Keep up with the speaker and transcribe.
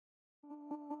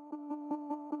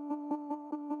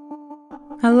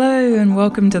Hello and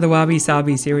welcome to the Wabi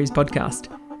Sabi series podcast,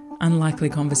 Unlikely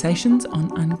Conversations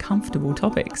on Uncomfortable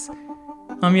Topics.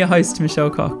 I'm your host,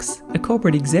 Michelle Cox, a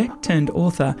corporate exec turned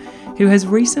author who has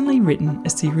recently written a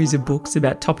series of books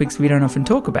about topics we don't often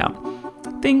talk about.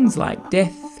 Things like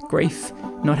death, grief,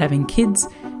 not having kids,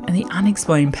 and the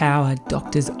unexplained power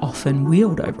doctors often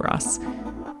wield over us.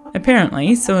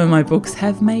 Apparently, some of my books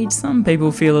have made some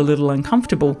people feel a little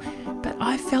uncomfortable, but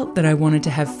I felt that I wanted to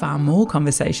have far more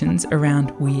conversations around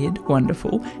weird,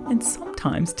 wonderful, and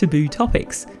sometimes taboo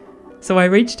topics. So I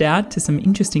reached out to some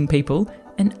interesting people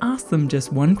and asked them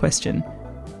just one question.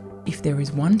 If there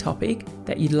is one topic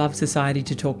that you'd love society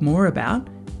to talk more about,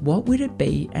 what would it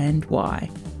be and why?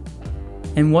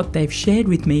 And what they've shared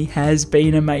with me has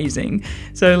been amazing.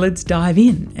 So let's dive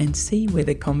in and see where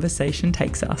the conversation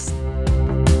takes us.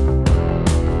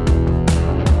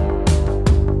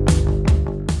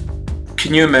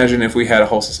 Can you imagine if we had a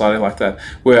whole society like that,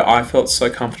 where I felt so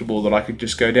comfortable that I could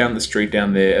just go down the street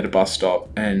down there at a bus stop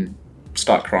and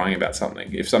start crying about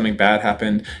something? If something bad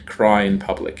happened, cry in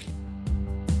public.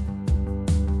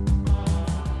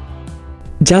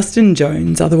 Justin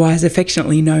Jones, otherwise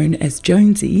affectionately known as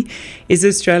Jonesy, is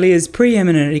Australia's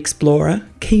preeminent explorer,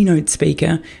 keynote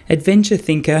speaker, adventure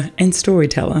thinker and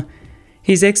storyteller.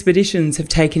 His expeditions have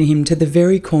taken him to the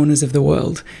very corners of the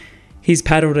world. He's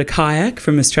paddled a kayak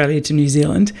from Australia to New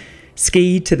Zealand,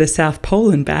 skied to the South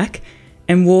Pole and back,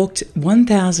 and walked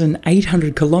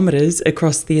 1,800 kilometres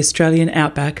across the Australian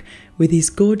outback with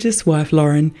his gorgeous wife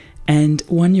Lauren and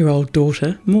one-year-old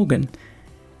daughter Morgan.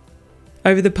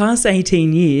 Over the past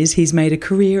 18 years, he's made a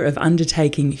career of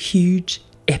undertaking huge,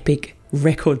 epic,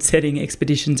 record-setting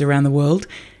expeditions around the world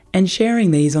and sharing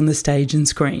these on the stage and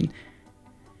screen.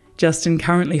 Justin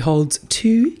currently holds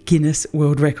 2 Guinness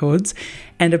World Records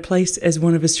and a place as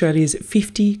one of Australia's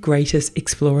 50 greatest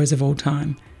explorers of all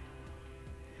time.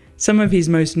 Some of his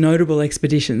most notable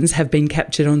expeditions have been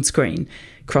captured on screen: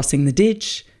 Crossing the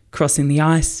Ditch, Crossing the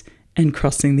Ice, and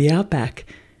Crossing the Outback.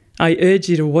 I urge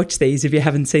you to watch these if you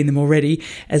haven't seen them already,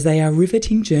 as they are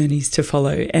riveting journeys to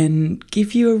follow and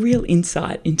give you a real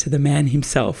insight into the man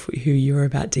himself, who you're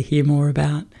about to hear more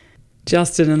about.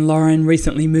 Justin and Lauren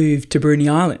recently moved to Bruny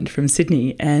Island from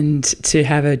Sydney and to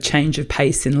have a change of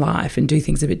pace in life and do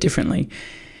things a bit differently.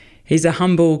 He's a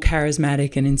humble,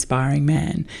 charismatic and inspiring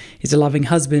man. He's a loving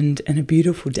husband and a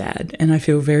beautiful dad, and I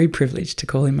feel very privileged to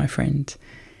call him my friend.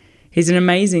 He's an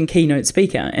amazing keynote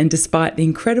speaker, and despite the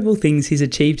incredible things he's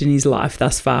achieved in his life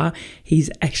thus far, he's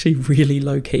actually really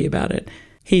low-key about it.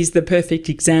 He's the perfect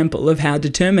example of how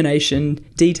determination,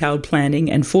 detailed planning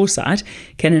and foresight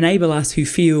can enable us who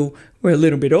feel we're a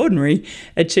little bit ordinary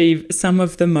achieve some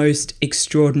of the most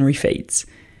extraordinary feats.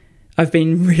 I've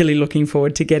been really looking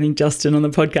forward to getting Justin on the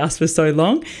podcast for so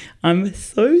long. I'm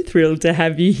so thrilled to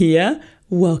have you here.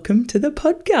 Welcome to the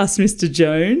podcast, Mr.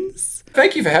 Jones.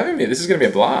 Thank you for having me. This is going to be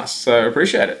a blast, so I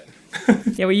appreciate it.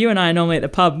 Yeah, well, you and I are normally at the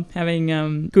pub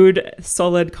having good,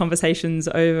 solid conversations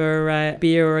over a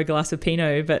beer or a glass of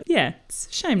Pinot. But yeah, it's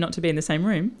a shame not to be in the same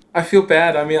room. I feel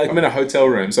bad. I mean, I'm in a hotel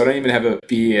room, so I don't even have a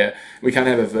beer. We can't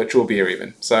have a virtual beer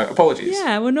even. So apologies.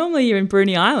 Yeah, well, normally you're in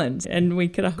Bruny Island and we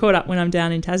could have caught up when I'm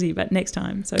down in Tassie, but next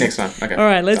time. So next time, okay. All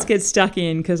right, let's get stuck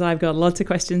in because I've got lots of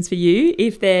questions for you.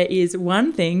 If there is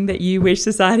one thing that you wish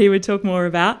society would talk more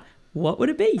about, what would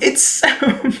it be? It's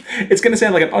going to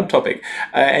sound like an odd topic,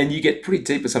 and you get pretty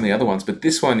deep with some of the other ones, but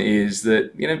this one is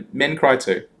that, men cry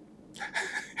too.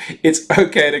 It's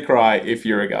okay to cry if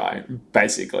you're a guy,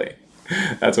 basically.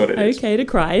 That's what it is. Okay to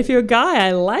cry if you're a guy.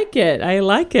 I like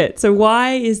it. So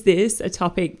why is this a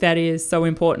topic that is so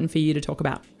important for you to talk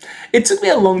about? It took me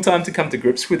a long time to come to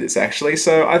grips with this, actually.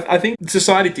 So I think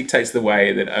society dictates the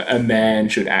way that a man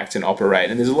should act and operate.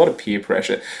 And there's a lot of peer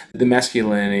pressure. The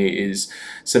masculinity is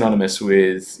synonymous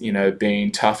with,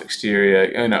 being tough exterior,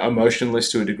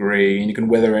 emotionless to a degree, and you can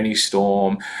weather any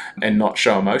storm and not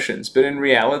show emotions. But in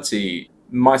reality,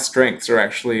 my strengths are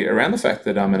actually around the fact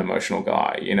that I'm an emotional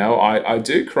guy. I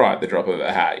do cry at the drop of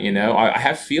a hat.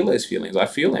 I feel those feelings. I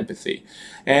feel empathy.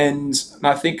 And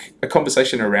I think a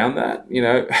conversation around that,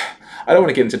 I don't want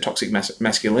to get into toxic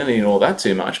masculinity and all that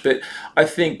too much, but I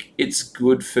think it's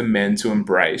good for men to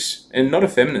embrace, and not a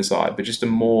feminine side, but just a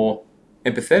more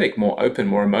empathetic, more open,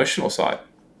 more emotional side,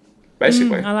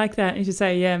 basically. I like that. You should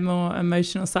say, more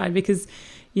emotional side, because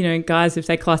guys, if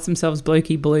they class themselves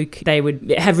blokey, they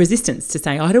would have resistance to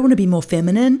saying, I don't want to be more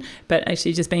feminine, but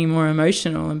actually just being more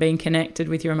emotional and being connected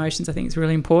with your emotions, I think is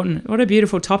really important. What a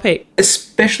beautiful topic.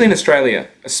 Especially in Australia.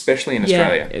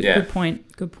 Yeah. Good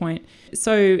point.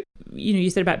 So, you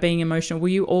said about being emotional. Were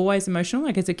you always emotional,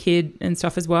 like as a kid and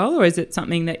stuff as well? Or is it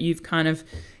something that you've kind of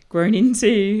grown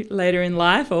into later in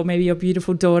life, or maybe your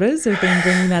beautiful daughters have been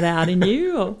bringing that out in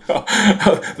you? Or?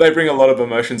 They bring a lot of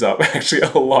emotions up, actually,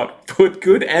 a lot,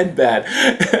 good and bad.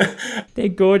 They're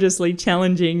gorgeously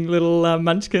challenging little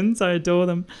munchkins. I adore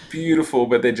them. Beautiful,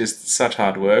 but they're just such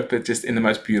hard work, but just in the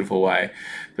most beautiful way.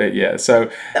 But yeah,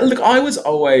 so look, I was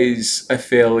always a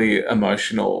fairly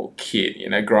emotional kid,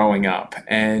 growing up.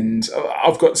 And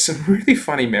I've got some really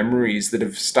funny memories that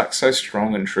have stuck so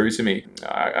strong and true to me.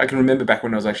 I can remember back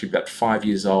when I was actually about 5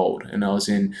 years old and I was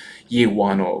in year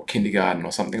 1 or kindergarten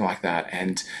or something like that.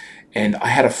 And I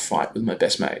had a fight with my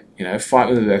best mate, fight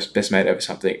with my best mate over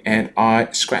something. And I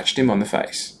scratched him on the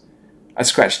face.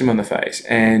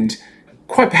 And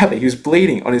quite badly. He was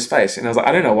bleeding on his face, and I was like,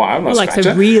 I don't know why. I'm not a scratcher.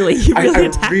 So really, you really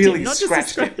attacked really him, not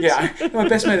scratched just him. Yeah, my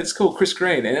best mate at school, Chris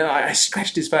Green, and I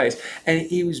scratched his face, and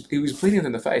he was bleeding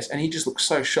in the face, and he just looked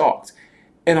so shocked,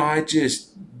 and I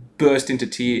just burst into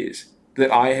tears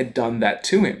that I had done that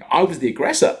to him. I was the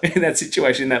aggressor in that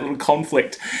situation, in that little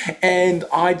conflict, and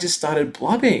I just started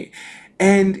blubbing.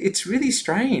 And it's really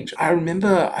strange. I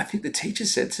remember, I think the teacher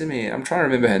said to me, I'm trying to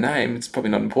remember her name, it's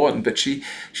probably not important, but she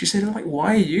said, like,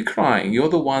 why are you crying? You're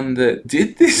the one that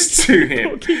did this to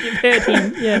him. You've heard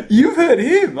him, yeah. You've heard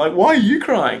him. Like, why are you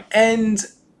crying? And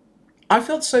I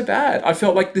felt so bad. I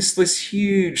felt like this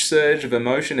huge surge of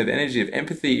emotion, of energy, of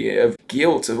empathy, of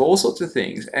guilt, of all sorts of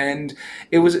things. And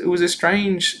it was a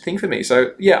strange thing for me.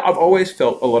 So yeah, I've always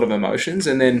felt a lot of emotions.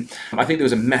 And then I think there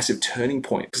was a massive turning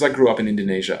point because I grew up in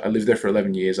Indonesia. I lived there for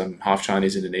 11 years. I'm half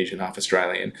Chinese Indonesian, half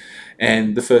Australian.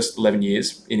 And the first 11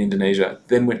 years in Indonesia,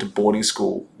 then went to boarding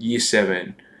school, year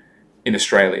 7 in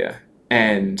Australia.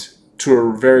 And to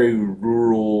a very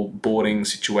rural boarding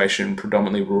situation,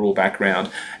 predominantly rural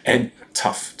background, and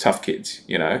tough kids,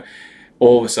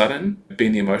 All of a sudden,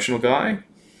 being the emotional guy,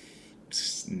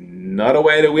 it's not a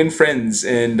way to win friends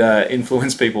and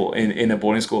influence people in a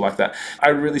boarding school like that. I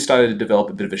really started to develop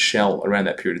a bit of a shell around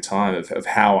that period of time of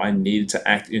how I needed to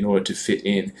act in order to fit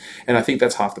in. And I think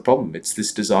that's half the problem. It's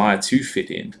this desire to fit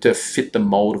in, to fit the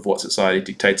mold of what society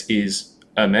dictates is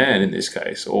a man in this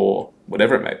case, or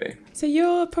whatever it may be. So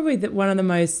you're probably one of the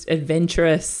most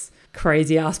adventurous,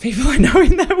 crazy-ass people I know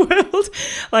in that world.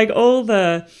 Like all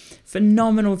the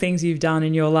phenomenal things you've done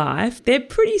in your life, they're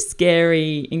pretty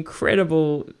scary,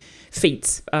 incredible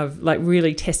feats of like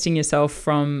really testing yourself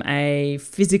from a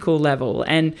physical level.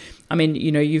 And I mean,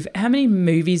 how many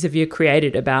movies have you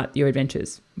created about your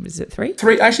adventures? Was it 3?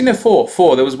 3, actually no,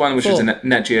 4. There was one which was a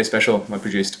Nat Geo special I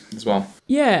produced as well.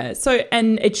 Yeah, so,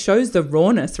 and it shows the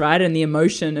rawness, right? And the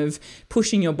emotion of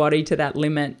pushing your body to that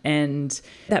limit and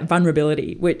that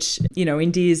vulnerability, which,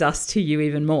 endears us to you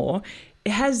even more.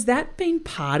 Has that been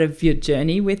part of your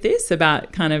journey with this,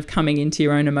 about kind of coming into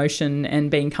your own emotion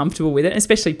and being comfortable with it,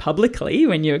 especially publicly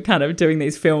when you're kind of doing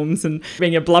these films and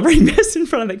being a blubbering mess in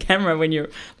front of the camera when you're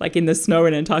like in the snow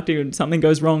in Antarctica and something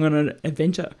goes wrong on an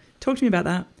adventure? Talk to me about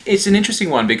that. It's an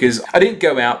interesting one because I didn't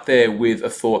go out there with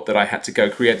a thought that I had to go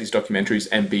create these documentaries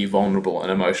and be vulnerable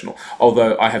and emotional.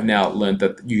 Although I have now learned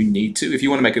that you need to. If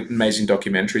you want to make an amazing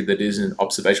documentary that is an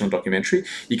observational documentary,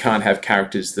 you can't have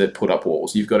characters that put up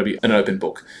walls. You've got to be an open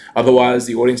book. Otherwise,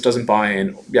 the audience doesn't buy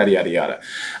in, yada, yada, yada.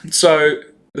 So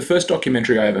the first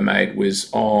documentary I ever made was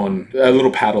on a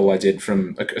little paddle I did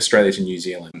from Australia to New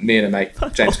Zealand. Me and a mate,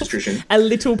 James Patrician. A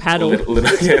little paddle. A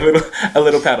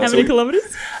little paddle. How many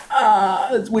kilometres?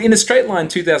 We're in a straight line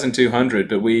 2,200,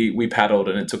 but we paddled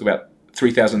and it took about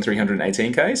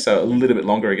 3,318 k's, so a little bit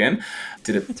longer again.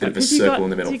 Did a bit of a circle in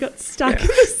the middle. You got stuck in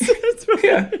this.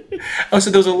 Yeah. Oh, so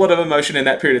there was a lot of emotion in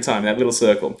that period of time, that little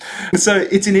circle. So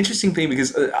it's an interesting thing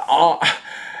because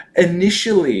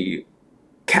initially,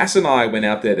 Cass and I went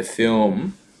out there to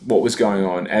film what was going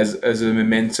on as a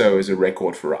memento, as a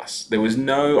record for us. There was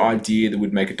no idea that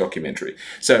we'd make a documentary.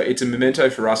 So it's a memento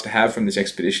for us to have from this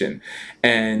expedition.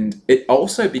 And it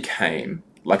also became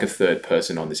like a third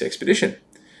person on this expedition.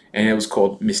 And it was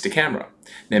called Mr. Camera.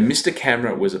 Now, Mr.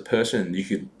 Camera was a person you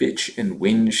could bitch and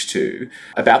whinge to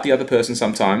about the other person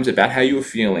sometimes, about how you were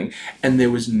feeling, and there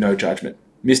was no judgment.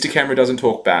 Mr. Camera doesn't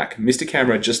talk back. Mr.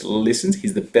 Camera just listens.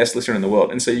 He's the best listener in the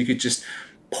world. And so you could just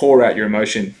pour out your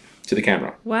emotion to the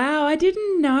camera. Wow, I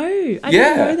didn't know. I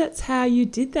didn't know that's how you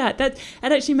did that. That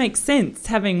actually makes sense,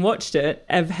 having watched it,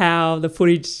 of how the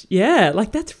footage,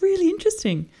 that's really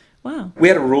interesting. Wow. We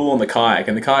had a rule on the kayak,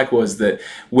 and the kayak was that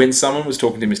when someone was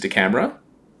talking to Mr. Camera,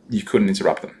 you couldn't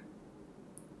interrupt them.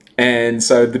 And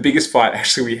so the biggest fight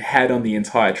actually we had on the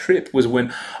entire trip was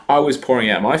when I was pouring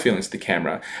out my feelings to the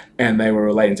camera and they were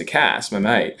relating to Cass, my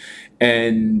mate,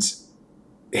 and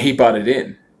he butted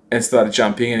in and started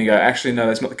jumping and he go, actually, no,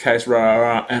 that's not the case, rah, rah,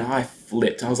 rah. And I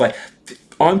flipped. I was like,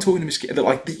 I'm talking to Miss Cameron. They're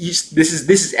like, this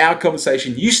is our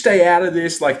conversation. You stay out of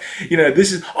this. Like,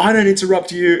 I don't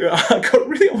interrupt you. I got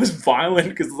really almost violent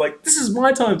because like, this is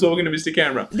my time talking to Mr.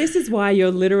 Camera. This is why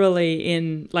you're literally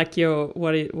in like your,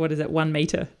 what is it, 1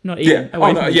 meter, not even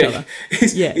away from each other.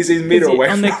 He's a meter away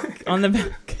on the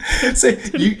back. So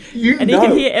you and he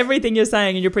can hear everything you're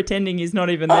saying and you're pretending he's not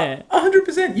even there.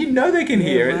 100%. You know they can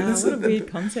hear. Wow, what a weird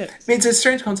concept. It's a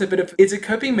strange concept, but it's a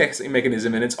coping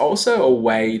mechanism, and it's also a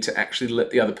way to actually let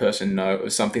the other person know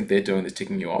of something they're doing that's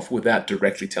ticking you off without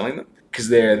directly telling them, because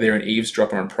they're an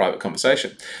eavesdropper on a private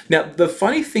conversation. Now, the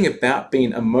funny thing about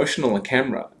being emotional on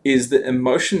camera is that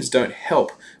emotions don't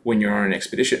help when you're on an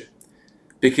expedition.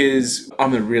 Because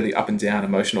I'm a really up and down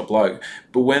emotional bloke.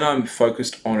 But when I'm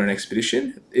focused on an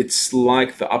expedition, it's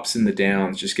like the ups and the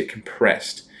downs just get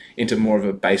compressed into more of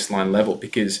a baseline level.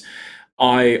 Because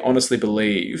I honestly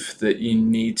believe that you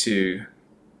need to,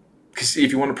 because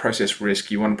if you want to process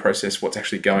risk, you want to process what's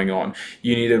actually going on,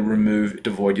 you need to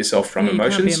devoid yourself from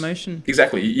emotions. You can't be emotion.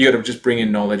 Exactly. You got to just bring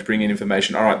in knowledge, bring in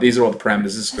information. All right, these are all the parameters.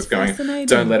 This is what's going.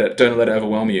 Don't let it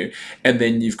overwhelm you. And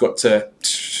then you've got to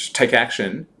take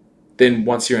action. Then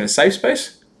once you're in a safe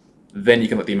space, then you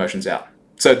can let the emotions out.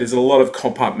 So there's a lot of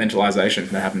compartmentalization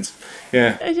that happens.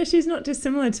 Yeah. She's not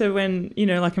dissimilar to when,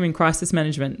 like I'm in crisis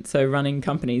management, so running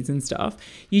companies and stuff,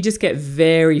 you just get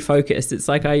very focused. It's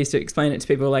like I used to explain it to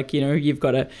people like, you've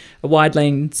got a wide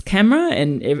lens camera,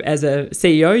 and as a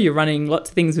CEO, you're running lots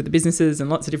of things with the businesses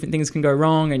and lots of different things can go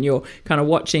wrong, and you're kind of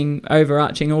watching,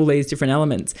 overarching all these different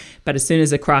elements. But as soon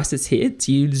as a crisis hits,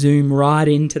 you zoom right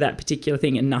into that particular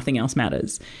thing and nothing else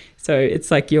matters. So it's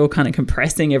like you're kind of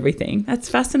compressing everything. That's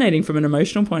fascinating from an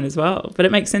emotional point as well, but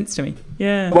it makes sense to me.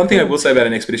 Yeah. One thing I will say about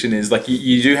an expedition is like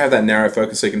you do have that narrow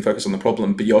focus so you can focus on the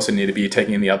problem, but you also need to be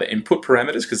taking in the other input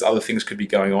parameters because other things could be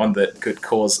going on that could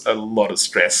cause a lot of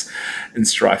stress and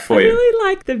strife for you. I really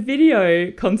like the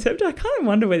video concept. I kind of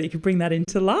wonder whether you could bring that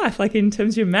into life, like in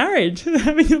terms of your marriage,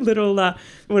 having a little,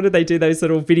 what do they do, those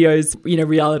little videos,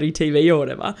 reality TV or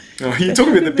whatever. Oh, you're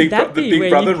talking about the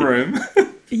Big Brother room.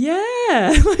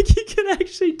 Yeah, like you can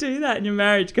actually do that in your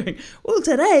marriage going, well,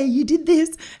 today you did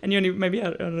this. And you only, maybe,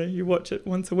 I don't know, you watch it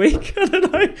once a week, I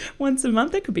don't know, once a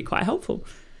month. That could be quite helpful.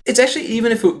 It's actually,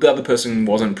 even if the other person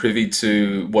wasn't privy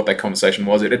to what that conversation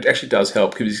was, it actually does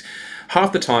help, because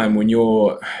half the time when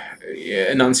you're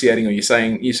enunciating or you're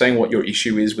saying what your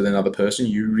issue is with another person,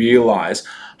 you realize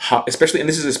how, especially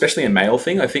a male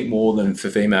thing, I think more than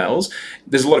for females,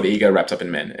 there's a lot of ego wrapped up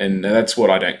in men, and that's what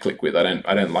I don't click with. I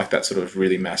don't like that sort of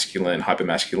really masculine, hyper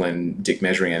masculine dick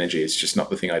measuring energy. It's just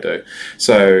not the thing I do.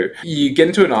 So you get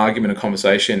into an argument, a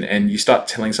conversation, and you start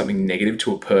telling something negative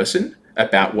to a person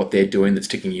about what they're doing that's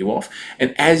ticking you off,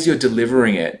 and as you're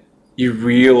delivering it, you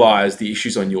realize the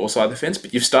issues on your side of the fence,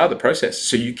 but you've started the process,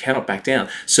 so you cannot back down.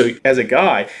 So as a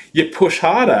guy, you push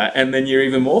harder, and then you're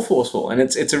even more forceful, and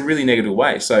it's a really negative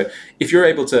way. So if you're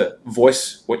able to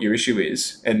voice what your issue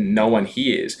is and no one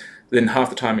hears, then half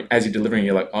the time as you're delivering,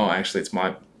 you're like, oh, actually, it's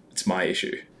my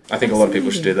issue. I think a lot of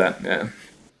people should do that. Yeah.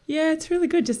 Yeah, it's really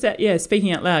good. Just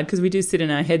speaking out loud, because we do sit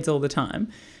in our heads all the time.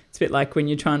 It's a bit like when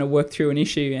you're trying to work through an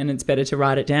issue, and it's better to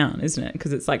write it down, isn't it?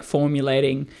 Because it's like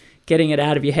formulating, getting it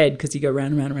out of your head, because you go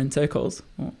round and round in circles.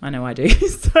 Well, I know I do,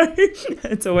 so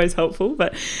it's always helpful.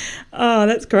 But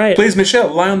that's great. Please,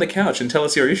 Michelle, lie on the couch and tell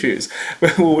us your issues.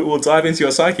 We'll dive into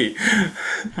your psyche.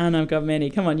 And I've got many.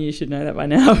 Come on, you should know that by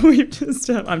now.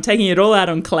 I'm taking it all out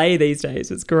on clay these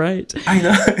days. It's great. I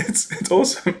know, it's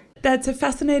awesome. That's a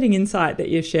fascinating insight that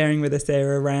you're sharing with us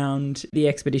there around the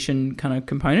expedition kind of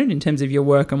component in terms of your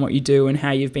work and what you do and how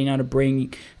you've been able to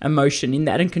bring emotion in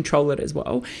that and control it as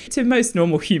well. To most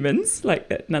normal humans, like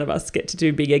that, none of us get to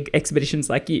do big expeditions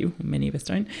like you, many of us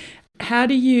don't. How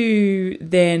do you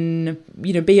then,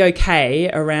 be okay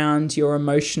around your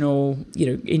emotional,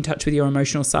 in touch with your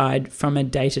emotional side from a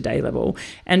day-to-day level?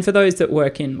 And for those that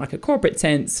work in like a corporate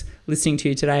sense, listening to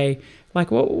you today, like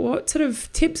what sort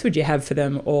of tips would you have for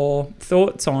them, or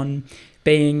thoughts on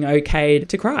being okay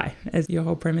to cry, as your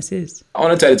whole premise is?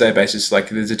 On a day-to-day basis, like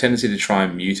there's a tendency to try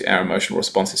and mute our emotional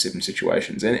responses in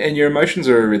situations. And your emotions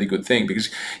are a really good thing, because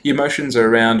your emotions are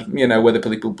around, whether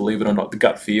people believe it or not, the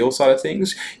gut feel side of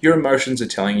things. Your emotions are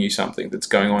telling you something that's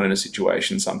going on in a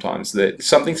situation sometimes, that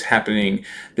something's happening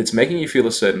that's making you feel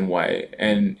a certain way.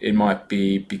 And it might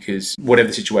be because whatever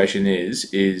the situation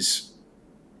is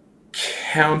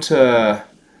counter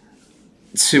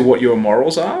to what your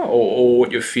morals are or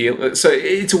what you feel. So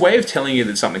it's a way of telling you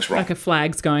that something's wrong. Like a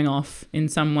flag's going off in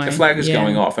some way. A flag is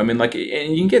going off. I mean, and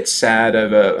you can get sad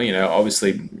over,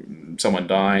 obviously someone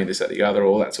dying, this, that, the other,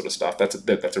 all that sort of stuff. That's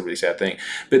a really sad thing.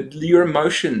 But your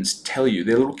emotions tell you,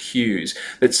 they're little cues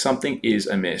that something is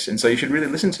amiss. And so you should really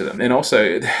listen to them. And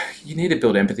also, you need to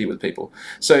build empathy with people.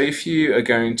 So if you are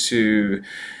going to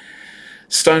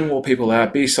stonewall people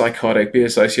out, be psychotic, be a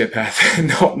sociopath,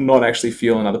 and not actually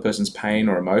feel another person's pain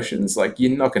or emotions, like,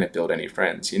 you're not going to build any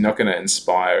friends. You're not going to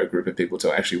inspire a group of people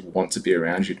to actually want to be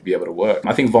around you, to be able to work.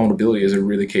 I think vulnerability is a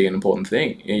really key and important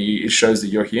thing. It shows that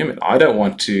you're human. I don't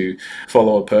want to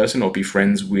follow a person or be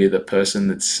friends with a person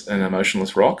that's an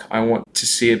emotionless rock. I want to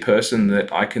see a person that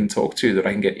I can talk to, that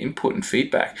I can get input and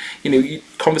feedback.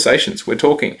 Conversations, we're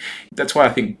talking. That's why I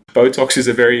think Botox is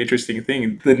a very interesting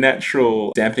thing. The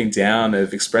natural dampening down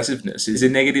of expressiveness is a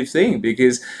negative thing,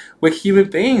 because we're human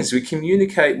beings. We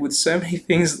communicate with so many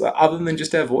things other than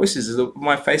just our voices.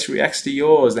 My face reacts to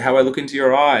yours, how I look into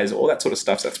your eyes, all that sort of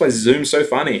stuff. So that's why Zoom's so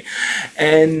funny.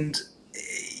 And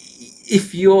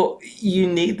if you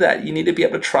need that, you need to be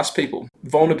able to trust people.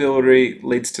 Vulnerability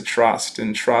leads to trust,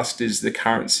 and trust is the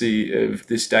currency of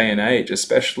this day and age,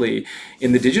 especially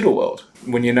in the digital world,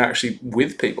 when you're not actually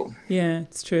with people. Yeah,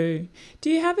 it's true.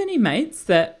 Do you have any mates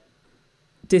that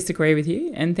disagree with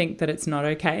you and think that it's not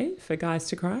okay for guys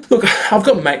to cry? Look, I've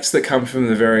got mates that come from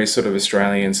the very sort of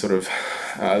Australian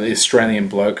the Australian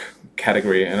bloke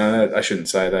category, and I shouldn't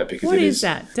say that because what is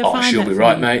that? Define she'll that be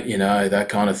right, mate, that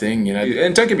kind of thing,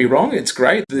 And don't get me wrong, it's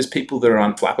great. There's people that are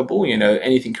unflappable,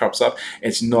 anything crops up,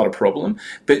 it's not a problem.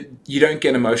 But you don't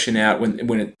get emotion out when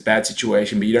it's a bad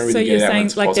situation, but you don't really get it out when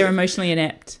it's positive. So you're saying they're emotionally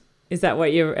inept? Is that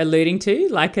what you're alluding to?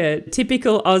 Like a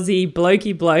typical Aussie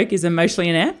blokey bloke is emotionally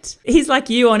inept? He's like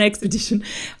you on expedition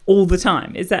all the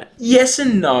time. Is that? Yes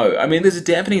and no. I mean, there's a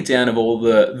dampening down of all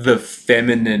the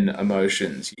feminine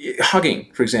emotions.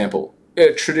 Hugging, for example.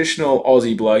 A traditional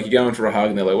Aussie bloke, you go in for a hug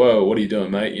and they're like, whoa, what are you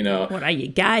doing, mate? What, are you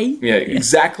gay? Yeah,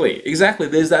 exactly.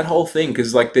 There's that whole thing,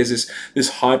 because there's this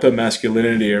hyper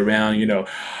masculinity around,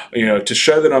 to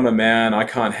show that I'm a man, I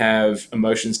can't have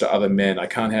emotions to other men. I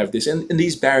can't have this. And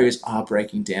these barriers are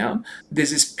breaking down.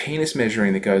 There's this penis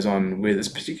measuring that goes on with this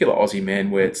particular Aussie man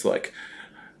where it's like,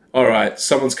 all right,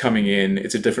 someone's coming in,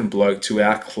 it's a different bloke to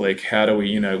our clique. How do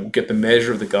we, get the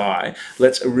measure of the guy?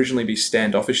 Let's originally be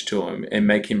standoffish to him and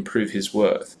make him prove his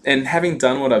worth. And having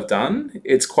done what I've done,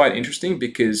 it's quite interesting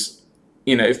because,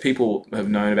 if people have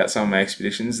known about some of my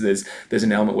expeditions, there's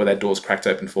an element where that door's cracked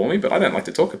open for me, but I don't like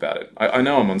to talk about it. I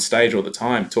know I'm on stage all the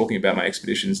time talking about my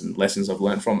expeditions and lessons I've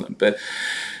learned from them, but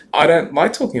I don't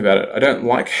like talking about it. I don't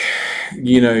like,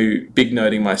 big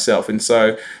noting myself. And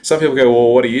so some people go,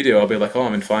 well, what do you do? I'll be like,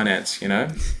 I'm in finance,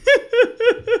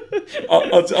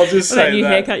 I'll just say that new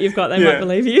haircut you've got, they might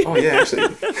believe you. Oh, yeah, actually.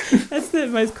 That's the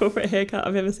most corporate haircut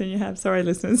I've ever seen you have. Sorry,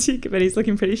 listeners, but he's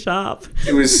looking pretty sharp.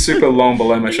 It was super long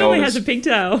below my shoulders. He only has a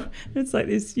pigtail. It's like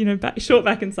this, short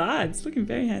back and sides. Looking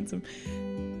very handsome.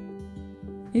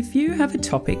 If you have a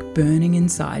topic burning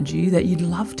inside you that you'd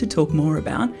love to talk more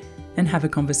about and have a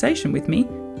conversation with me,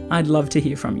 I'd love to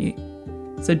hear from you.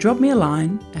 So drop me a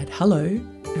line at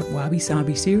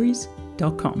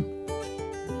hello@wabisabiseries.com.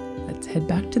 Let's head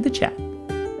back to the chat.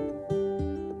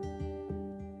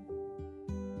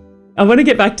 I want to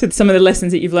get back to some of the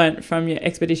lessons that you've learned from your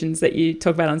expeditions that you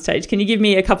talk about on stage. Can you give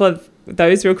me a couple of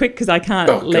those real quick? Because I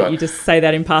can't let you just say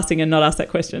that in passing and not ask that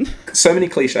question. So many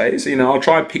cliches. I'll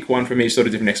try and pick one from each sort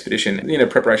of different expedition.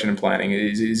 Preparation and planning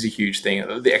is a huge thing.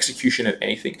 The execution of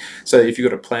anything. So if you've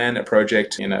got a plan, a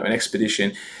project, an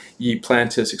expedition, you plan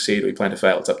to succeed or you plan to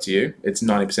fail, it's up to you. It's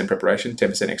 90% preparation,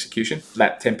 10% execution.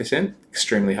 That 10%,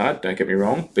 extremely hard, don't get me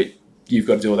wrong, but you've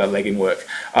got to do all that legging work.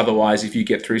 Otherwise, if you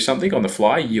get through something on the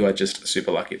fly, you are just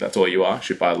super lucky. That's all you are.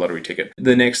 Should buy a lottery ticket.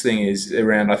 The next thing is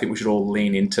around, I think we should all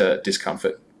lean into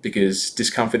discomfort, because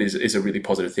discomfort is a really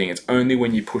positive thing. It's only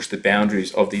when you push the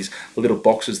boundaries of these little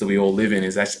boxes that we all live in,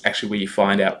 is that's actually where you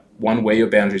find out, one, where your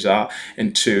boundaries are,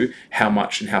 and two, how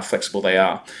much and how flexible they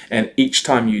are. And each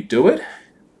time you do it,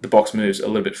 the box moves a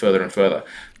little bit further and further.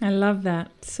 I love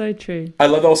that. So true. I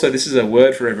love also, this is a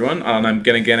word for everyone, and I'm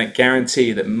going to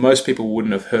guarantee that most people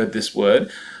wouldn't have heard this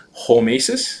word,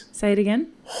 hormesis. Say it again.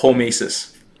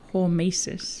 Hormesis.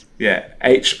 Hormesis. Yeah,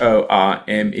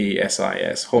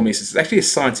 Hormesis. Hormesis. It's actually a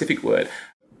scientific word.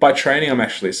 By training, I'm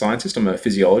actually a scientist. I'm a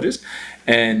physiologist.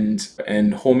 And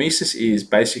hormesis is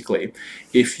basically,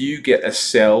 if you get a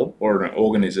cell or an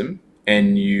organism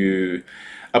and you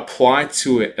apply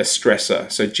to it a stressor,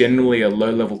 so generally a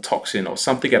low-level toxin or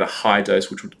something at a high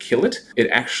dose which would kill it, it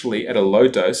actually, at a low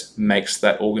dose, makes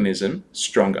that organism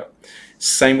stronger.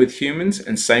 Same with humans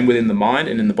and same within the mind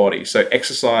and in the body. So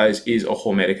exercise is a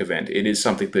hormetic event. It is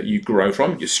something that you grow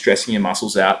from. You're stressing your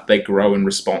muscles out. They grow in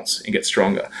response and get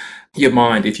stronger. your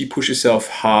mind, if you push yourself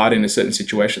hard in a certain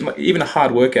situation, like even a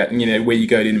hard workout, and where you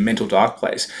go in a mental dark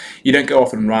place, you don't go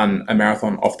off and run a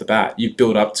marathon off the bat. You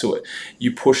build up to it.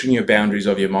 You're pushing your boundaries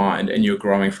of your mind and you're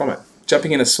growing from it.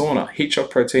 Jumping in a sauna, heat shock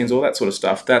proteins, all that sort of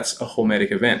stuff, that's a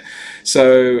hormetic event.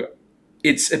 So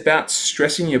it's about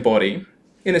stressing your body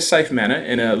in a safe manner,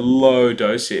 in a low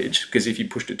dosage, because if you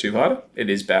pushed it too hard, it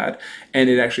is bad. And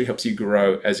it actually helps you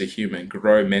grow as a human,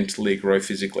 grow mentally, grow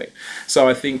physically. So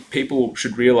I think people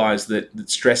should realize that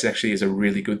stress actually is a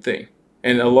really good thing.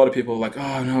 And a lot of people are like,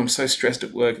 oh no, I'm so stressed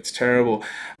at work, it's terrible.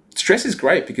 Stress is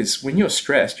great because when you're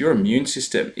stressed, your immune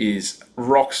system is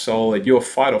rock solid, you're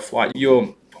fight or flight,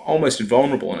 you're almost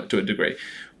invulnerable in it to a degree.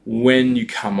 When you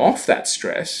come off that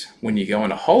stress, when you go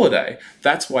on a holiday,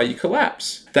 that's why you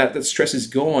collapse. That stress is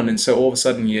gone, and so all of a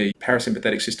sudden your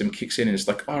parasympathetic system kicks in and it's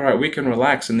like, all right, we can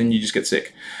relax, and then you just get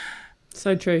sick.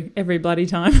 So true. Every bloody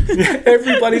time. Yeah,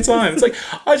 every bloody time. It's like,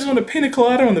 I just want a pina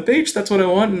colada on the beach. That's what I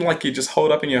want. And like you just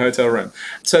hold up in your hotel room.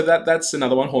 So that's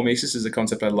another one. Hormesis is a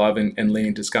concept I love, and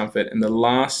lean discomfort. And the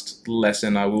last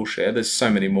lesson I will share, there's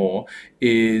so many more,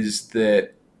 is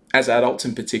that as adults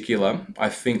in particular, I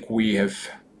think we have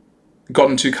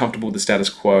gotten too comfortable with the status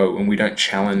quo and we don't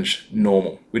challenge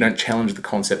normal. We don't challenge the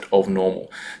concept of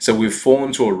normal. So we've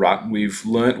fallen to a rut. We've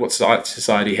learnt what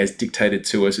society has dictated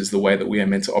to us is the way that we are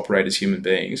meant to operate as human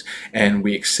beings, and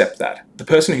we accept that. The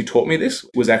person who taught me this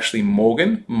was actually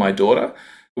Morgan, my daughter.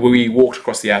 We walked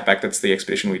across the outback. That's the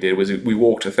expedition we did. We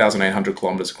walked 1,800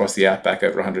 kilometers across the outback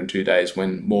over 102 days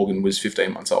when Morgan was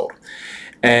 15 months old.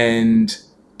 And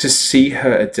to see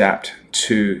her adapt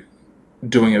to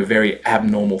doing a very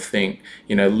abnormal thing,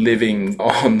 living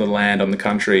on the land, on the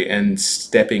country, and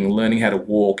learning how to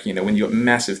walk, when you've got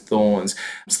massive thorns,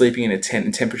 sleeping in a tent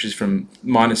and temperatures from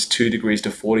 -2 degrees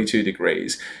to 42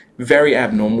 degrees, very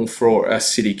abnormal for a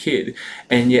city kid.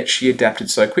 And yet she adapted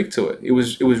so quick to it. It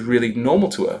was really normal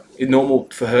to her. Normal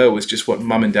for her was just what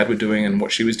mum and dad were doing and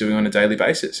what she was doing on a daily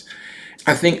basis.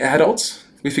 I think adults,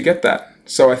 we forget that.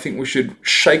 So I think we should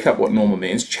shake up what normal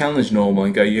means, challenge normal,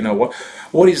 and go,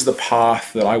 what is the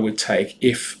path that I would take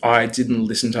if I didn't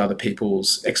listen to other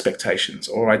people's expectations,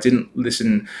 or I didn't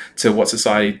listen to what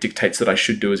society dictates that I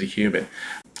should do as a human?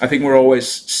 I think we're always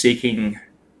seeking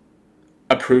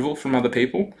approval from other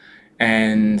people,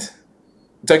 and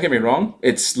don't get me wrong,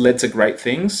 it's led to great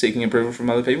things, seeking approval from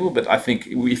other people, but I think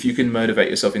if you can motivate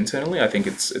yourself internally, I think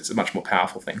it's a much more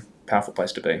powerful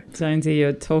place to be. Jonesy,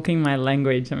 you're talking my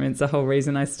language. I mean, it's the whole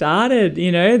reason I started,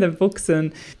 the books,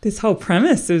 and this whole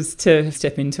premise is to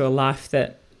step into a life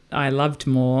that I loved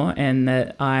more, and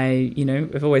that I,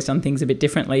 have always done things a bit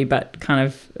differently, but kind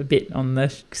of a bit on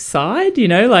the side,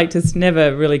 like just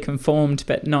never really conformed,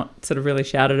 but not sort of really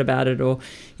shouted about it, or,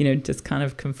 just kind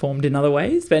of conformed in other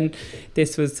ways. And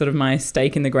this was sort of my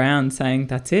stake in the ground, saying,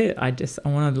 that's it. I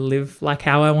want to live like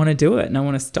how I want to do it, and I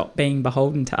want to stop being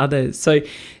beholden to others. So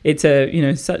it's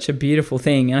such a beautiful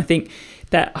thing. And I think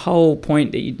that whole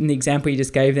point in the example you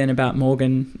just gave then about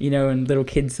Morgan, and little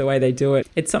kids, the way they do it,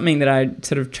 it's something that I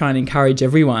sort of try and encourage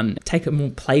everyone. Take a more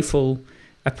playful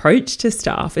approach to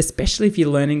stuff, especially if you're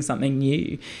learning something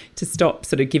new, to stop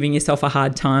sort of giving yourself a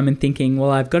hard time and thinking,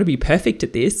 well, I've got to be perfect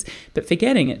at this, but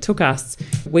forgetting it took us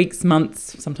weeks,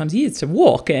 months, sometimes years to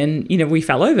walk, and, we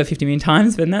fell over 50 million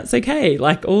times, but that's okay.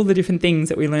 Like all the different things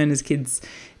that we learn as kids,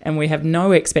 and we have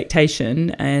no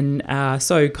expectation and are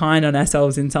so kind on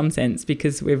ourselves in some sense,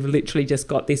 because we've literally just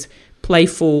got this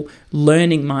playful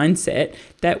learning mindset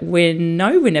that we're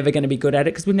never going to be good at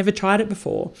it because we've never tried it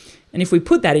before. And if we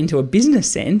put that into a business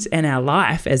sense and our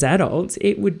life as adults,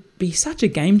 it would be such a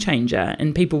game changer,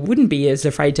 and people wouldn't be as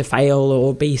afraid to fail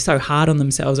or be so hard on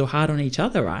themselves or hard on each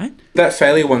other, right? That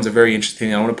failure one's a very interesting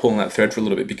thing. I want to pull on that thread for a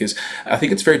little bit, because I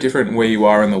think it's very different where you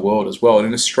are in the world as well. And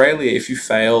in Australia, if you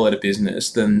fail at a business,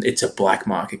 then it's a black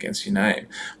mark against your name.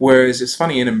 Whereas it's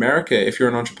funny, in America, if you're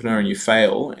an entrepreneur and you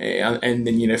fail, and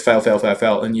then,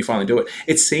 fail, and you finally do it,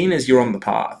 it's seen as you're on the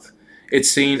path. It's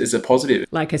seen as a positive.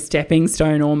 Like a stepping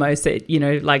stone almost,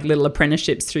 like little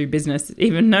apprenticeships through business,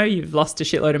 even though you've lost a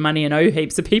shitload of money and owe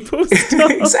heaps of people.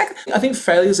 Exactly. I think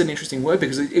failure is an interesting word,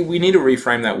 because we need to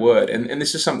reframe that word. And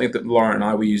this is something that Laura and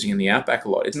I were using in the Outback a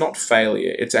lot. It's not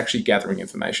failure. It's actually gathering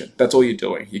information. That's all you're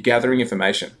doing. You're gathering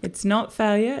information. It's not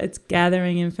failure. It's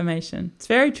gathering information. It's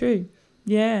very true.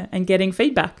 Yeah, and getting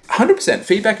feedback. 100%.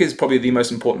 Feedback is probably the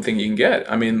most important thing you can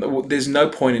get. I mean, there's no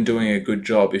point in doing a good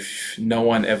job if no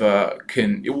one ever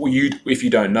can. If you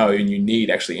don't know and you need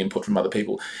actually input from other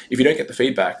people. If you don't get the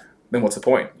feedback, then what's the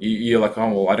point? You're like, oh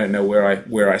well, I don't know where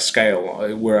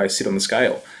I sit on the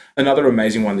scale. Another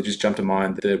amazing one that just jumped to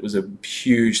mind that was a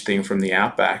huge thing from the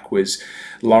outback was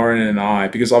Lauren and I,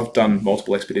 because I've done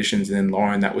multiple expeditions, and then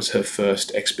Lauren, that was her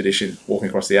first expedition walking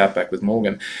across the outback with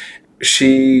Morgan.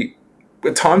 She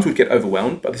at times would get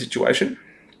overwhelmed by the situation.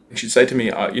 She'd say to me,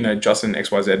 Justin,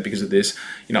 XYZ, because of this,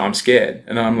 I'm scared.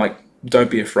 And I'm like,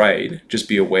 don't be afraid, just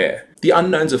be aware. The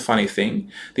unknown's a funny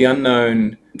thing. The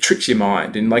unknown tricks your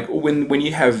mind. And like when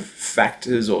you have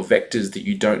factors or vectors that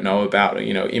you don't know about, or,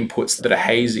 inputs that are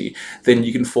hazy, then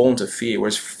you can fall into fear.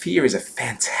 Whereas fear is a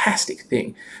fantastic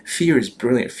thing. Fear is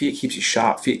brilliant. Fear keeps you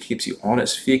sharp. Fear keeps you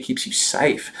honest. Fear keeps you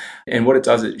safe. And what it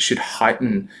does, it should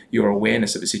heighten your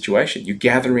awareness of a situation. You're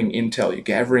gathering intel, you're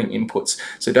gathering inputs.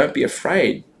 So don't be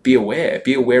afraid. Be aware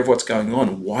of what's going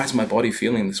on. Why is my body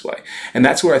feeling this way? And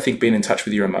that's where I think being in touch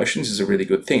with your emotions is a really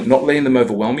good thing. Not letting them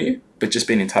overwhelm you, but just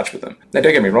being in touch with them. Now,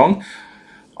 don't get me wrong.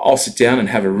 I'll sit down and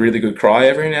have a really good cry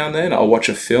every now and then. I'll watch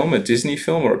a film, a Disney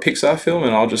film or a Pixar film,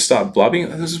 and I'll just start blubbing.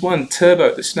 There's one,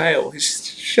 Turbo the snail. His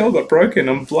shell got broken.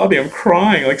 I'm blubbing. I'm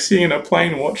crying, like sitting in a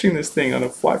plane watching this thing on a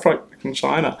flight from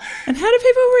China. And how do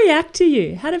people react to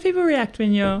you? How do people react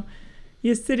when you're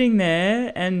sitting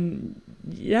there and...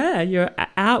 yeah, you're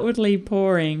outwardly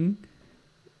blubbering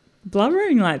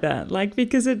like that, like,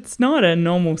 because it's not a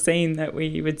normal scene that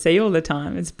we would see all the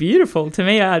time. It's beautiful to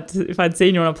me. If I'd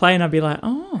seen you on a plane, I'd be like,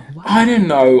 oh, wow. I don't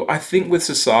know. I think with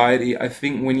society,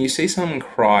 when you see someone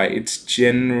cry, it's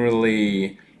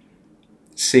generally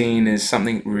seen as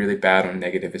something really bad or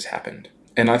negative has happened.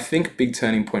 And I think a big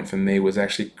turning point for me was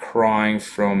actually crying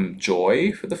from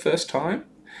joy for the first time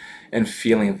and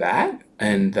feeling that.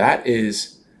 And that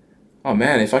is... oh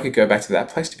man, if I could go back to that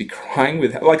place to be crying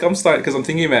with, like, I'm starting, because I'm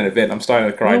thinking about an event, I'm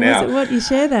starting to cry now. What, you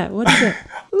share that? What is it?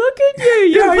 Look at you.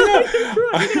 You're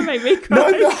going to make me cry.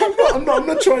 No, I'm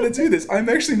not trying to do this. I'm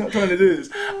actually not trying to do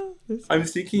this. I'm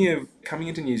thinking of coming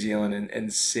into New Zealand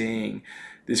and seeing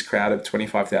this crowd of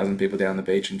 25,000 people down the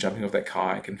beach and jumping off that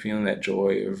kayak and feeling that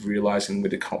joy of realizing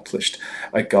we'd accomplished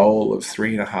a goal of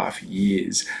 3.5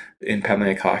 years in paddling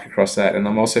a kayak across that. And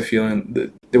I'm also feeling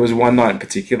that there was one night in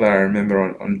particular, I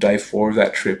remember on day 4 of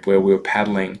that trip, where we were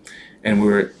paddling and we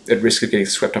were at risk of getting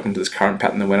swept up into this current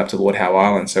pattern that went up to Lord Howe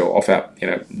Island, so off out,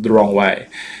 the wrong way.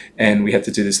 And we had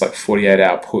to do this like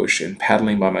 48-hour push, and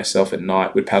paddling by myself at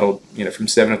night. We'd paddled, from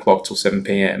 7 o'clock till 7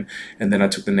 p.m. And then I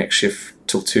took the next shift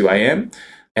till 2 a.m.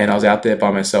 And I was out there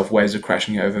by myself, waves were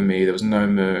crashing over me, there was no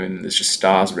moon, there's just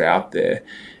stars were out there.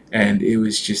 And it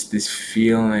was just this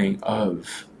feeling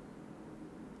of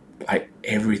like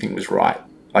everything was right.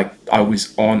 Like I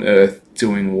was on earth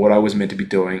doing what I was meant to be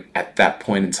doing at that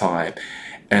point in time.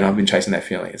 And I've been chasing that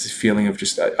feeling. It's a feeling of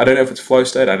just, I don't know if it's flow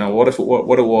state, I don't know what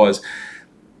it was,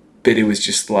 but it was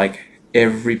just like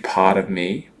every part of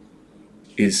me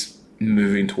is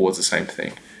moving towards the same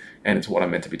thing. And it's what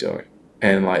I'm meant to be doing.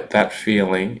 And like that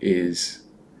feeling is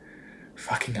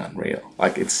fucking unreal.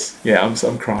 Like it's,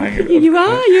 I'm crying. You're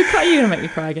going to make me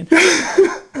cry again.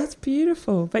 That's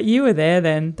beautiful. But you were there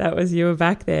then. You were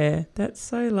back there. That's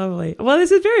so lovely. Well,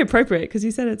 this is very appropriate because you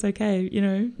said it's okay.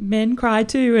 Men cry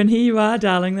too, and here you are,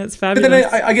 darling. That's fabulous.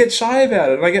 But then I get shy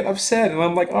about it, and I get upset, and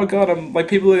I'm like, oh God, I'm like,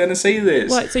 people are going to see this.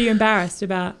 What? So you're embarrassed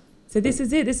about... So this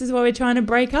is it. This is what we're trying to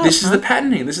break up. This is the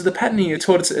patterning. You're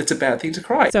taught it's a bad thing to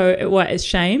cry. So what is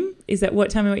shame? Is that what?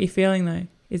 Tell me what you're feeling though.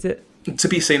 Is it to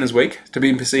be seen as weak, to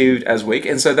be perceived as weak?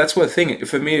 And so that's what the thing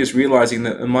for me is, realizing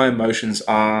that my emotions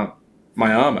are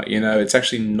my armor. It's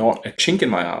actually not a chink in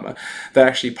my armor. They're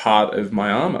actually part of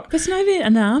my armor. But it's not even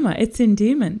an armor. It's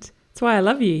endearment. That's why I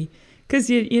love you. Because,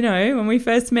 when we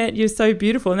first met, you're so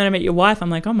beautiful. And then I met your wife. I'm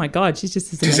like, oh, my God, she's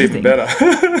just as amazing. She's even better.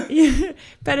 Yeah.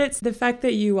 But it's the fact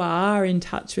that you are in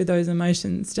touch with those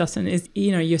emotions, Justin, is,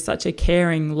 you're such a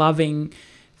caring, loving,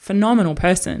 phenomenal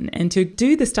person. And to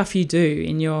do the stuff you do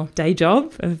in your day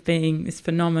job of being this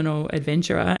phenomenal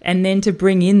adventurer, and then to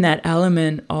bring in that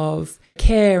element of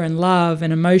care and love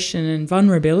and emotion and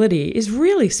vulnerability is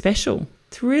really special.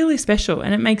 It's really special,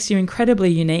 and it makes you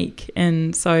incredibly unique.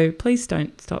 And so please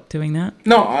don't stop doing that.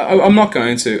 No, I'm not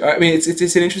going to. I mean,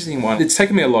 it's an interesting one. It's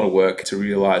taken me a lot of work to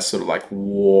realize sort of like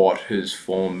what has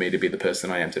formed me to be the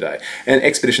person I am today. And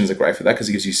expeditions are great for that because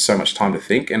it gives you so much time to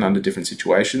think and under different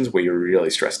situations where you're really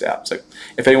stressed out. So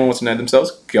if anyone wants to know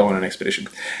themselves, go on an expedition.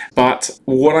 But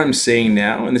what I'm seeing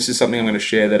now, and this is something I'm going to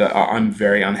share that I'm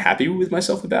very unhappy with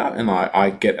myself about, and I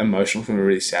get emotional from a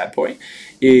really sad point,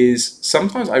 is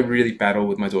sometimes I really battle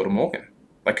with my daughter Morgan.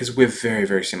 Like, because we're very,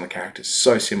 very similar characters,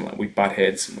 so similar. We butt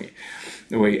heads and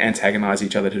we antagonize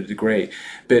each other to a degree.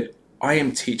 But I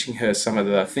am teaching her some of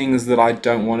the things that I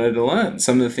don't want her to learn.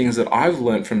 Some of the things that I've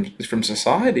learned from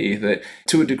society, that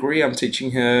to a degree I'm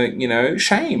teaching her,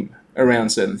 shame around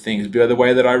certain things by the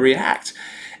way that I react.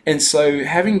 And so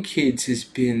having kids has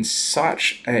been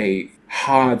such a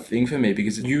hard thing for me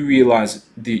because you realize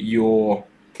that you're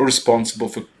responsible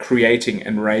for creating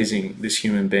and raising this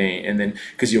human being, and then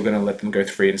because you're going to let them go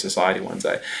free in society one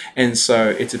day. And so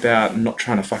it's about not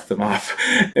trying to fuck them up.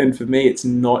 And for me, it's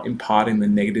not imparting the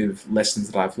negative lessons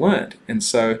that I've learned. And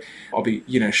so I'll be,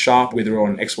 sharp with her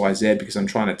on XYZ because I'm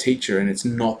trying to teach her, and it's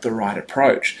not the right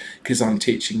approach because I'm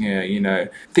teaching her,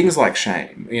 things like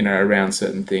shame, around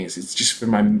certain things. It's just for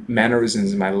my mannerisms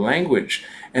and my language.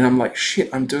 And I'm like, shit,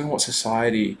 I'm doing what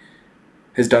society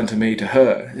has done to me to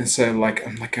her. And so I'm like,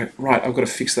 right, I've got to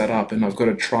fix that up, and I've got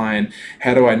to try and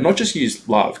how do I not just use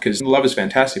love, because love is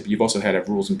fantastic, but you've also had to have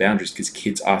rules and boundaries because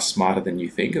kids are smarter than you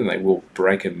think and they will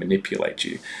break and manipulate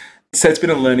you. So it's been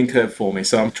a learning curve for me.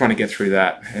 So I'm trying to get through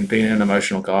that, and being an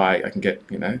emotional guy, I can get,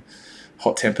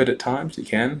 hot-tempered at times. You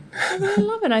can. I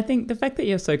love it. I think the fact that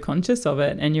you're so conscious of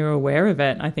it and you're aware of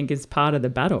it, I think is part of the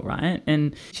battle, right?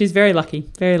 And she's very lucky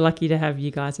to have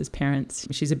you guys as parents.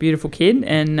 She's a beautiful kid,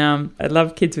 and I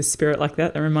love kids with spirit like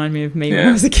that. They remind me of me when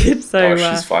I was a kid. So,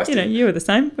 she's feisty. You are the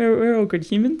same. We're all good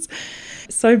humans.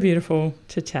 So beautiful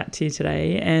to chat to you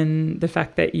today, and the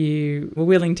fact that you were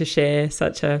willing to share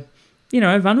such a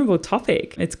vulnerable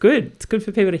topic. It's good. It's good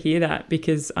for people to hear that,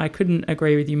 because I couldn't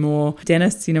agree with you more.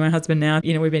 Dennis, my husband now,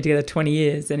 we've been together 20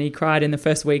 years, and he cried in the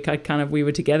first week we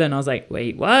were together, and I was like,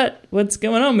 wait, what? What's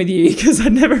going on with you? Because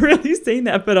I'd never really seen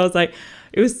that. But I was like,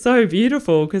 it was so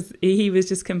beautiful because he was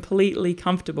just completely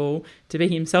comfortable to be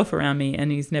himself around me,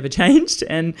 and he's never changed.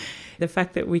 And the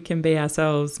fact that we can be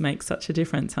ourselves makes such a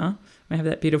difference, huh? We have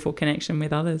that beautiful connection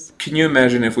with others. Can you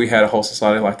imagine if we had a whole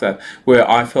society like that, where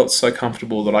I felt so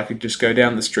comfortable that I could just go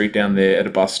down the street down there at a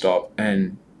bus stop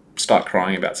and start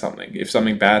crying about something? If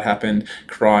something bad happened,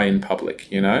 cry in public,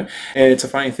 And it's a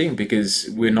funny thing because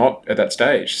we're not at that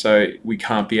stage, so we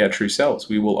can't be our true selves.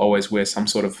 We will always wear some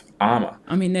sort of armor.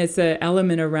 I mean, there's an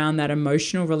element around that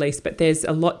emotional release, but there's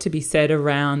a lot to be said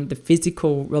around the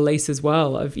physical release as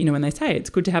well of, when they say it's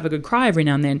good to have a good cry every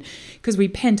now and then, because we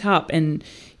pent up and,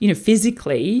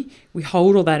 physically we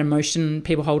hold all that emotion.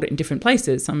 People hold it in different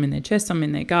places, some in their chest, some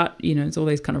in their gut. There's all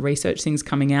these kind of research things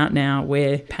coming out now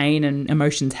where pain and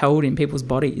emotions held in people's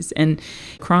bodies, and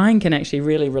crying can actually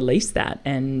really release that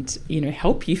and,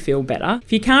 help you feel better.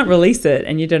 If you can't release it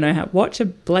and you don't know how, watch a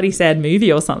bloody sad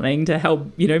movie or something to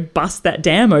help, bust that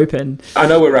dam open. I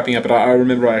know we're wrapping up, but I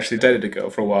remember I actually dated a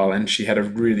girl for a while, and she had a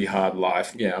really hard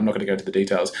life. Yeah, I'm not going to go into the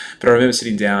details, but I remember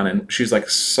sitting down and she was like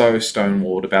so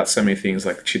stonewalled about so many things.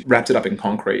 Like she wrapped it up in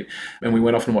concrete, and we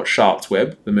went off and watched Charlotte's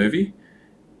Web, the movie.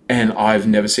 And I've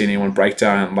never seen anyone break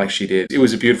down like she did. It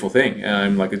was a beautiful thing.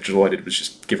 All I did was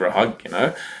just give her a hug,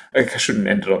 I shouldn't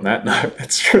end it on that. No,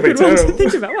 that's really terrible. To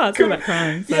think about. Well, it's all about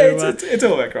crying. So, it's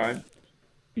all about crying.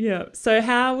 Yeah. So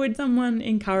how would someone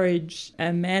encourage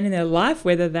a man in their life,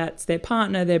 whether that's their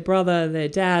partner, their brother, their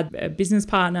dad, a business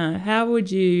partner, how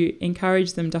would you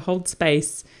encourage them to hold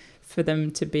space for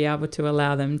them to be able to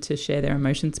allow them to share their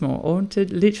emotions more, or to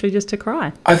literally just to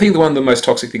cry? I think one of the most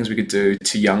toxic things we could do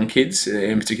to young kids,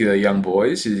 in particular young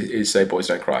boys, is say boys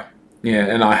don't cry. Yeah,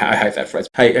 and I hate that phrase.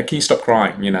 Hey, can you stop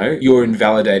crying? You're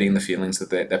invalidating the feelings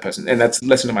that that person, and that's a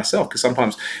lesson to myself, because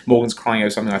sometimes Morgan's crying over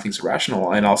something I think is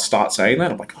irrational, and I'll start saying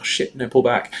that. I'm like, oh shit, no, pull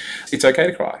back. It's okay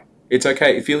to cry. It's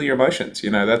okay. Feel your emotions.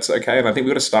 That's okay. And I think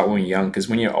we've got to start when we're young, because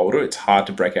when you're older, it's hard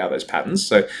to break out those patterns.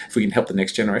 So if we can help the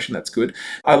next generation, that's good.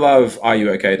 I love Are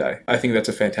You Okay Day. I think that's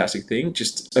a fantastic thing.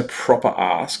 Just a proper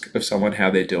ask of someone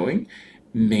how they're doing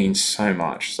means so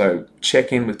much. So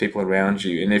check in with people around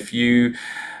you. And if you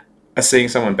are seeing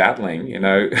someone battling,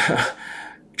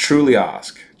 truly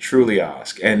ask.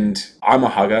 And I'm a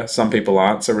hugger. Some people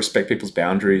aren't. So respect people's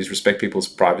boundaries, respect people's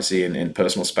privacy and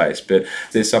personal space. But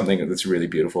there's something that's really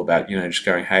beautiful about, just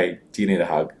going, hey, do you need a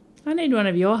hug? I need one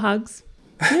of your hugs.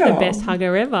 You're the best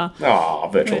hugger ever. Oh,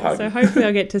 virtual hug. So hopefully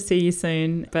I'll get to see you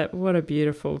soon. But what a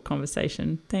beautiful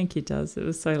conversation. Thank you, Duz. It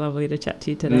was so lovely to chat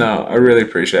to you today. No, I really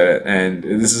appreciate it. And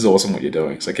this is awesome what you're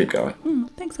doing. So keep going.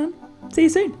 Thanks, hon. See you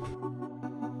soon.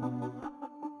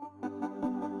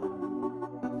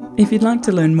 If you'd like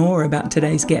to learn more about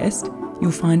today's guest,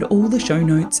 you'll find all the show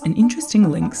notes and interesting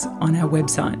links on our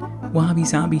website,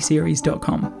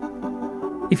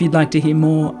 wabisabiseries.com. If you'd like to hear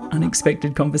more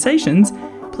unexpected conversations,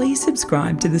 please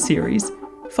subscribe to the series,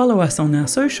 follow us on our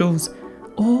socials,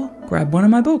 or grab one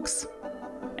of my books.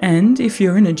 And if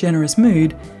you're in a generous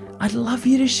mood, I'd love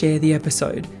you to share the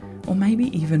episode, or maybe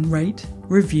even rate,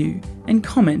 review, and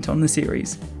comment on the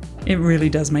series. It really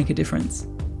does make a difference.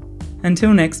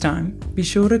 Until next time, be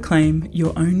sure to claim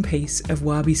your own piece of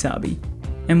wabi-sabi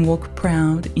and walk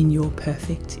proud in your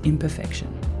perfect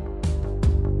imperfection.